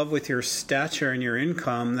so in love with your stature and your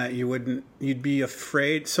income that you'd be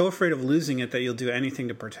so afraid of losing it that you'll do anything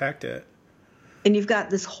to protect it. And you've got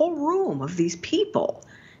this whole room of these people.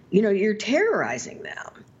 You're terrorizing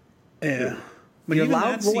them. Yeah. But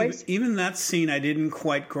even that scene, I didn't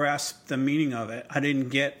quite grasp the meaning of it. I didn't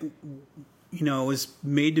get, it was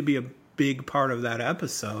made to be a big part of that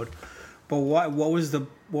episode. But what was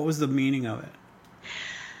the meaning of it?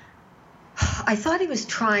 I thought he was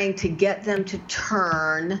trying to get them to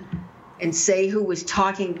turn and say who was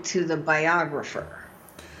talking to the biographer.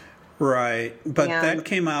 Right, but that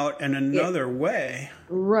came out in another way.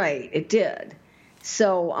 Right, it did.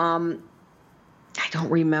 So I don't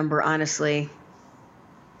remember, honestly.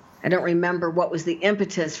 I don't remember what was the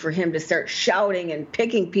impetus for him to start shouting and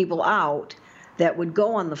picking people out that would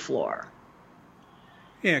go on the floor.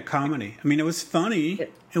 Yeah, comedy. I mean, it was funny.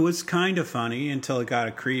 It was kind of funny until it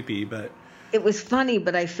got creepy, but... It was funny,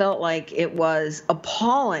 but I felt like it was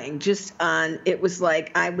appalling. It was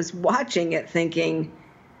like I was watching it thinking...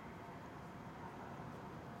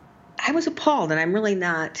 I was appalled, and I'm really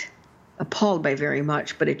not appalled by very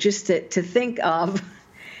much, but it just to think of...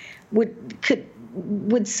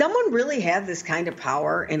 Would someone really have this kind of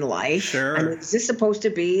power in life? Sure. I mean, is this supposed to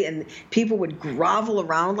be? And people would grovel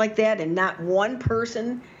around like that, and not one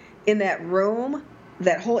person in that room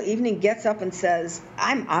that whole evening gets up and says,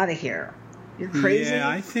 "I'm out of here. You're crazy." Yeah,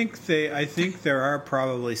 I think there are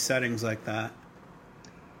probably settings like that.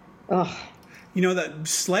 Ugh. That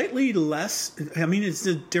slightly less. I mean, it's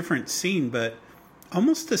a different scene, but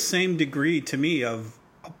almost the same degree to me of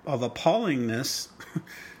appallingness.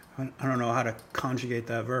 I don't know how to conjugate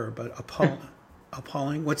that verb, but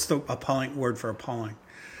appalling. What's the appalling word for appalling?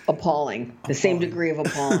 Appalling. The same degree of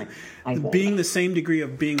appalling. Being the same degree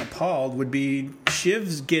of being appalled would be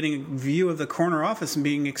Shiv's getting a view of the corner office and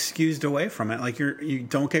being excused away from it. Like you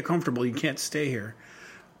don't get comfortable. You can't stay here.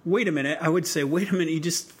 Wait a minute. I would say, wait a minute.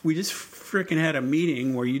 We just freaking had a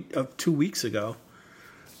meeting where 2 weeks ago,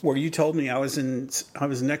 where you told me I was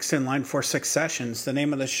next in line for Successions, the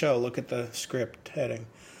name of the show. Look at the script heading.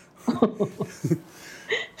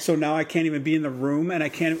 So now I can't even be in the room,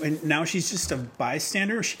 and now she's just a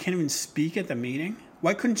bystander. She can't even speak at the meeting.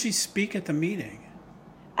 Why couldn't she speak at the meeting?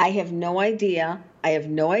 I have no idea. I have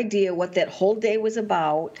no idea what that whole day was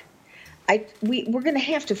about. We're going to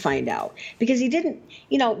have to find out, because he didn't,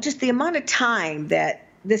 just the amount of time that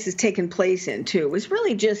this has taken place in, too, was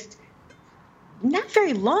really just not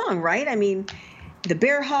very long, right? I mean, the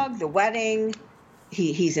bear hug, the wedding,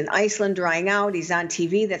 he's in Iceland drying out, he's on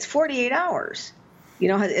TV. That's 48 hours,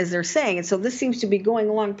 as they're saying. And so this seems to be going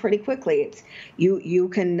along pretty quickly. It's you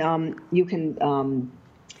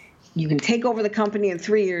can take over the company in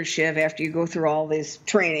 3 years, Shiv, after you go through all this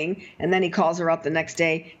training. And then he calls her up the next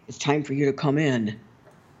day. It's time for you to come in.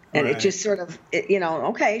 And Right. it just sort of,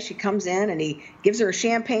 okay, she comes in and he gives her a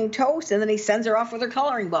champagne toast, and then he sends her off with her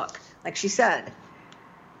coloring book, like she said.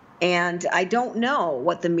 And I don't know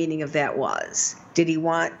what the meaning of that was.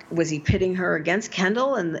 Was he pitting her against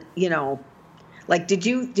Kendall? And, did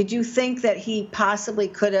you think that he possibly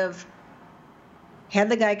could have had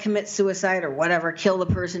the guy commit suicide or whatever, kill the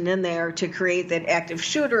person in there to create that active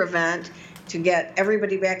shooter event to get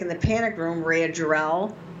everybody back in the panic room, Rhea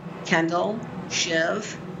Jarrell, Kendall,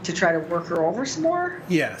 Shiv, to try to work her over some more?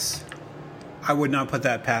 Yes. I would not put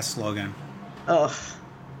that past Logan. Ugh.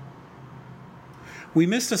 We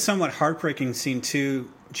missed a somewhat heartbreaking scene, too,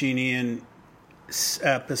 Jeannie, in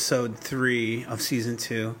episode 3 of season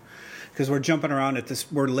 2. Because we're jumping around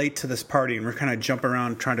we're late to this party, and we're kind of jumping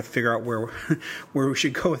around trying to figure out where we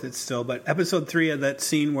should go with it still. But episode 3 of that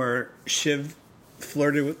scene where Shiv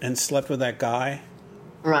flirted with and slept with that guy.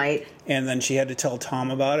 Right. And then she had to tell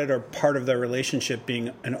Tom about it, or part of their relationship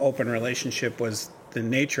being an open relationship was the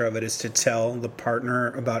nature of it is to tell the partner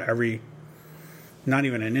about not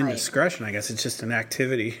even an indiscretion, I guess. It's just an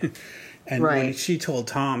activity. And when she told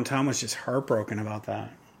Tom was just heartbroken about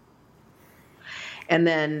that. And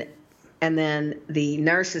then the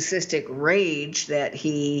narcissistic rage that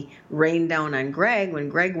he rained down on Greg when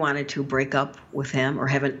Greg wanted to break up with him or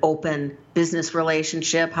have an open business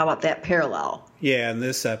relationship. How about that parallel? Yeah, in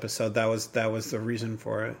this episode, that was the reason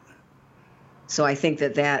for it. So I think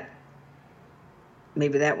that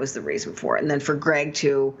maybe that was the reason for it. And then for Greg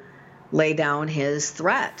to lay down his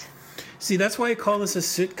threat. See, that's why I call this a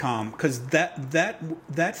sitcom, because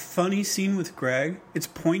that funny scene with Greg, it's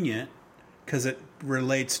poignant because it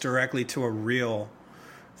relates directly to a real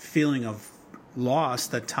feeling of loss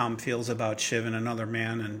that Tom feels about Shiv and another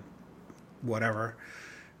man and whatever.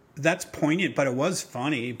 That's poignant, but it was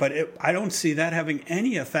funny. But I don't see that having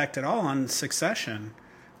any effect at all on Succession.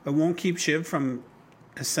 It won't keep Shiv from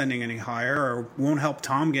ascending any higher, or won't help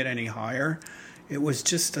Tom get any higher. It was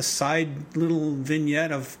just a side little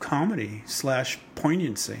vignette of comedy /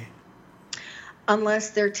 poignancy. Unless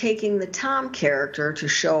they're taking the Tom character to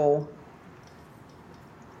show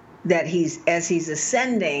that as he's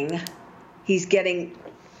ascending, he's getting,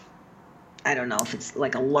 I don't know if it's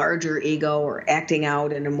like a larger ego or acting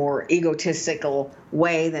out in a more egotistical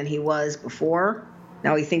way than he was before.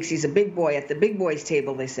 Now he thinks he's a big boy at the big boys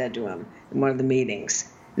table, they said to him in one of the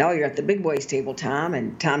meetings. Now you're at the big boys table, Tom,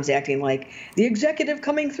 and Tom's acting like the executive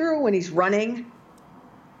coming through when he's running.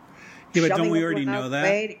 Yeah, but don't we already know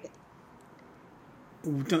that?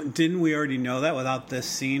 Didn't we already know that without this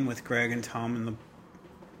scene with Greg and Tom and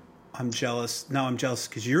I'm jealous. Now I'm jealous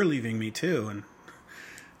because you're leaving me too. And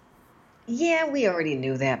yeah, we already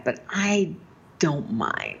knew that, but I don't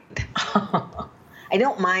mind. I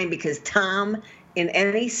don't mind because Tom in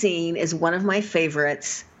any scene is one of my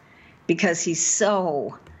favorites because he's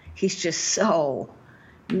just so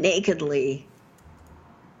nakedly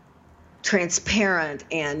transparent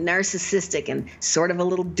and narcissistic and sort of a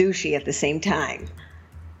little douchey at the same time.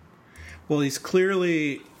 Well, he's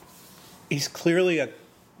clearly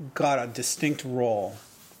got a distinct role.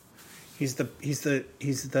 He's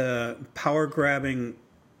the power grabbing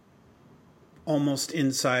almost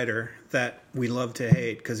insider that we love to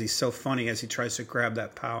hate because he's so funny as he tries to grab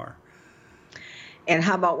that power. And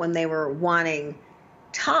how about when they were wanting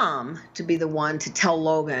Tom to be the one to tell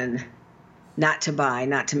Logan not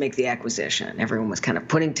to make the acquisition? Everyone was kind of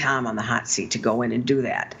putting Tom on the hot seat to go in and do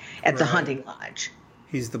that at the hunting lodge.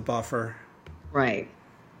 He's the buffer. Right.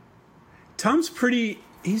 Tom's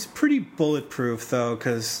he's pretty bulletproof, though,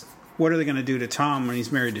 because what are they going to do to Tom when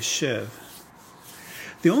he's married to Shiv?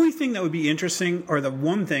 The only thing that would be interesting, or the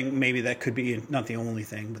one thing maybe that could be, not the only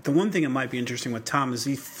thing, but the one thing that might be interesting with Tom is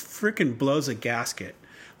he freaking blows a gasket.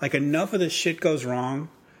 Like, enough of this shit goes wrong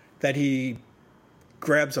that he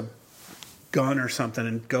grabs a gun or something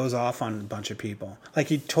and goes off on a bunch of people. Like,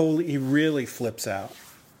 he really flips out.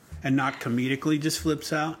 And not comedically, just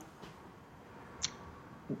flips out.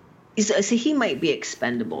 So he might be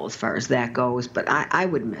expendable as far as that goes, but I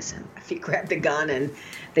would miss him if he grabbed a gun and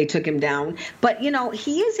they took him down. But, you know,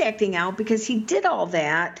 he is acting out because he did all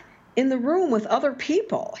that in the room with other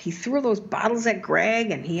people. He threw those bottles at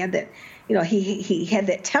Greg, and he had that, you know, he had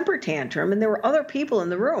that temper tantrum, and there were other people in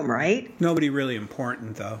the room, right? Nobody really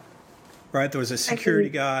important, though. Right? There was a security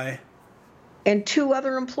guy. And 2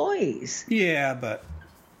 other employees. Yeah, but...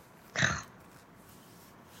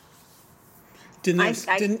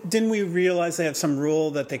 Didn't we realize they had some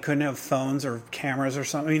rule that they couldn't have phones or cameras or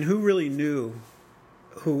something? I mean, who really knew?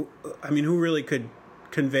 Who really could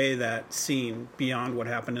convey that scene beyond what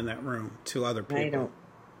happened in that room to other people?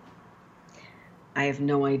 I have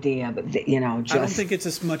no idea, but you know, I don't think it's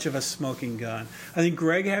as much of a smoking gun. I think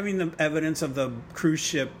Greg having the evidence of the cruise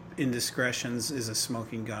ship indiscretions is a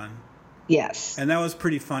smoking gun. Yes. And that was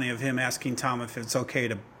pretty funny of him asking Tom if it's okay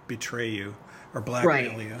to betray you or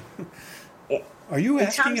blackmail you. Are you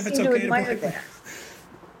asking if it's okay to blackmail?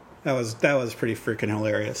 That was pretty freaking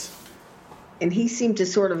hilarious. And he seemed to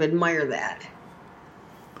sort of admire that.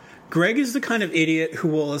 Greg is the kind of idiot who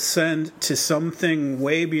will ascend to something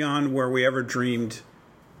way beyond where we ever dreamed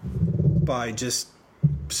by just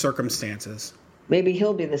circumstances. Maybe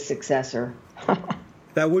he'll be the successor.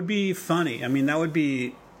 That would be funny. I mean, that would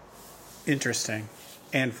be interesting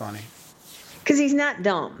and funny. Because he's not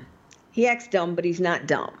dumb. He acts dumb, but he's not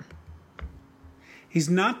dumb. He's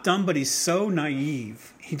not dumb, but he's so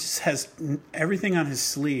naive. He just has everything on his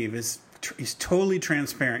sleeve. He's totally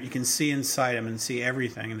transparent. You can see inside him and see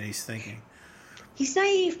everything that he's thinking. He's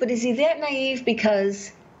naive, but is he that naive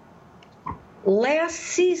because last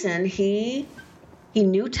season he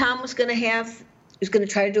knew Tom was going to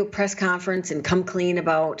try to do a press conference and come clean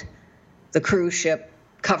about the cruise ship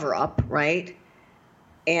cover-up, right?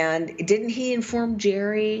 And didn't he inform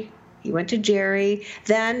Jerry? He went to Jerry.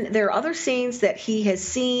 Then there are other scenes that he has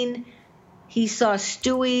seen. He saw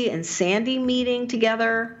Stewie and Sandy meeting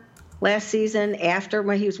together last season after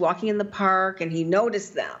when he was walking in the park, and he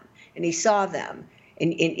noticed them and he saw them.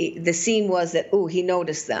 And the scene was that, he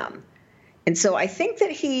noticed them. And so I think that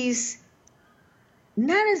he's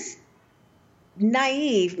not as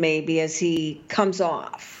naive maybe as he comes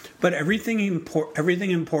off. But everything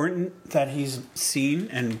important that he's seen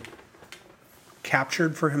and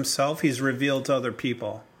captured for himself, he's revealed to other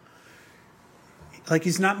people. Like,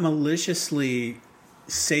 he's not maliciously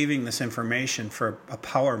saving this information for a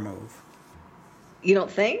power move. You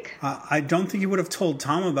don't think? I don't think he would have told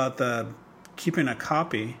Tom about the keeping a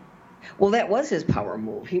copy. Well, that was his power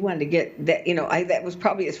move. He wanted to get that. You know, that was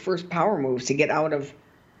probably his first power move, to get out of.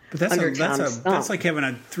 But that's like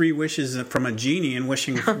having 3 wishes from a genie and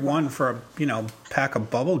wishing one for a pack of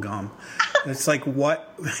bubble gum. It's like,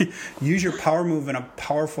 what? Use your power move in a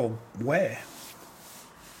powerful way.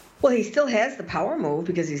 Well, he still has the power move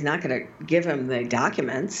because he's not going to give him the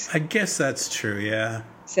documents. I guess that's true, yeah. He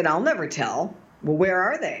said, I'll never tell. Well, where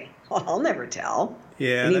are they? Well, I'll never tell.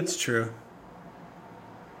 Yeah, that's true.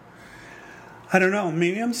 I don't know.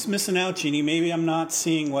 Maybe I'm just missing out, Jeannie. Maybe I'm not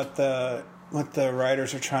seeing what the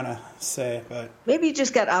writers are trying to say. But maybe you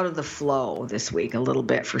just got out of the flow this week a little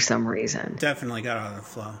bit for some reason. Definitely got out of the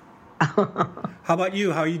flow. How about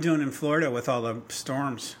you? How are you doing in Florida with all the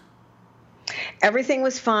storms? Everything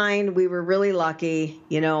was fine. We were really lucky.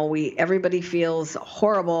 You know, everybody feels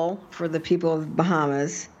horrible for the people of the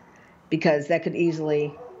Bahamas because that could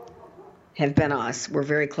easily have been us. We're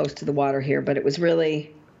very close to the water here, but it was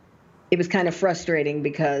kind of frustrating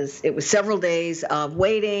because it was several days of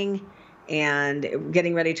waiting and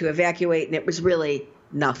getting ready to evacuate, and it was really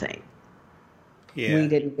nothing. Yeah. We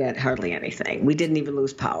didn't get hardly anything. We didn't even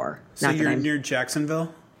lose power. So you're near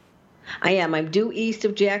Jacksonville? I am. I'm due east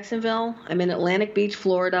of Jacksonville. I'm in Atlantic Beach,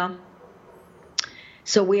 Florida.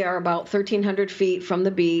 So we are about 1,300 feet from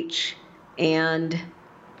the beach. And,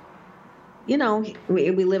 you know,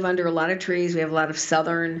 we live under a lot of trees. We have a lot of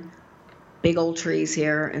southern big old trees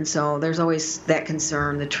here. And so there's always that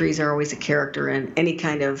concern. The trees are always a character in any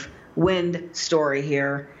kind of wind story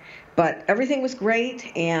here. But everything was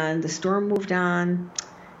great, and the storm moved on,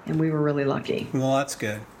 and we were really lucky. Well, that's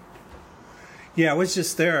good. Yeah, I was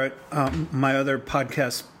just there. My other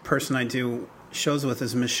podcast person I do shows with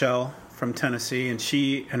is Michelle from Tennessee, and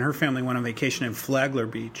she and her family went on vacation in Flagler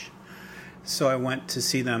Beach. So I went to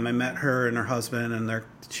see them. I met her and her husband, and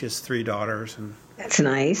she has 3 daughters. And that's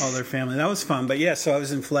nice. All their family. That was fun. But yeah, so I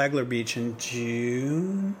was in Flagler Beach in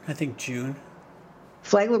June.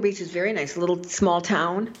 Flagler Beach is very nice. A little small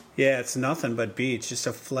town. Yeah, it's nothing but beach. Just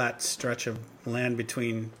a flat stretch of land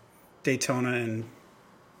between Daytona and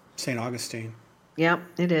St. Augustine. Yep,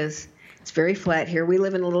 it is. It's very flat here. We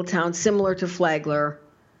live in a little town similar to Flagler,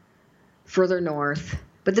 further north.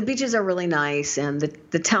 But the beaches are really nice, and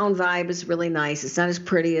the town vibe is really nice. It's not as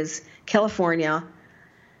pretty as California.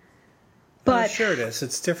 But sure it is.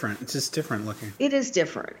 It's different. It's just different looking. it is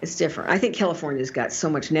different. It's different. I think California's got so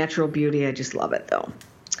much natural beauty. I just love it, though.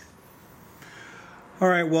 All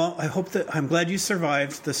right. Well, I'm glad you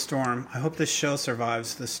survived the storm. I hope this show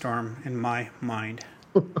survives the storm in my mind.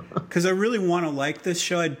 Because I really want to like this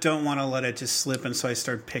show. I don't want to let it just slip, and so I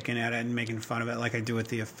start picking at it and making fun of it like I do with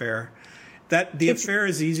The Affair. The Affair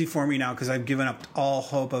is easy for me now because I've given up all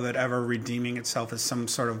hope of it ever redeeming itself as some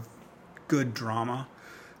sort of good drama.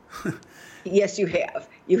 Yes, you have.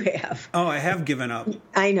 You have. Oh, I have given up.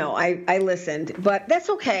 I know. I listened, but that's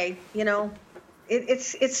okay. You know,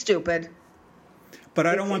 it's stupid. But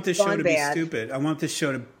I don't want this show to be bad. stupid. I want this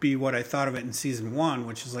show to be what I thought of it in season 1,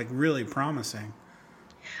 which is like really promising.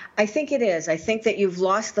 I think it is. I think that you've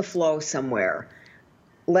lost the flow somewhere.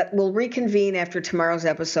 We'll reconvene after tomorrow's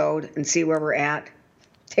episode and see where we're at.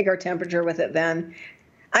 Take our temperature with it then.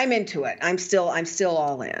 I'm into it. I'm still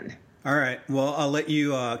all in. All right. Well, I'll let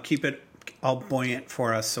you keep it all buoyant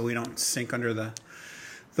for us so we don't sink under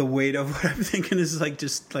the weight of what I'm thinking is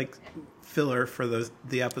just filler for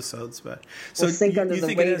the episodes. But so We'll sink under you the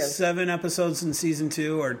think weight it has of- 7 episodes in season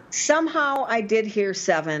 2 or Somehow I did hear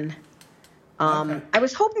 7. Okay. I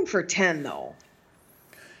was hoping for 10 though.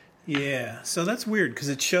 Yeah, so that's weird because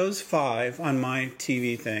it shows 5 on my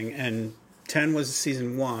TV thing, and 10 was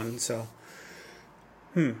season 1. So,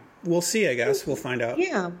 we'll see. I guess we'll find out.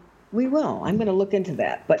 Yeah, we will. I'm going to look into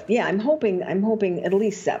that. But yeah, I'm hoping at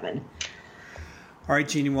least 7. All right,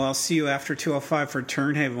 Jeannie. Well, I'll see you after 2:05 for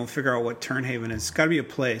Turnhaven. We'll figure out what Turnhaven is. It's got to be a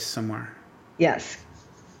place somewhere. Yes.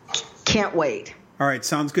 Can't wait. All right,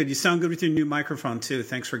 sounds good. You sound good with your new microphone too.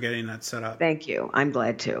 Thanks for getting that set up. Thank you. I'm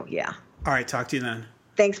glad to. Yeah. All right, talk to you then.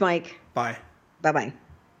 Thanks, Mike. Bye. Bye-bye.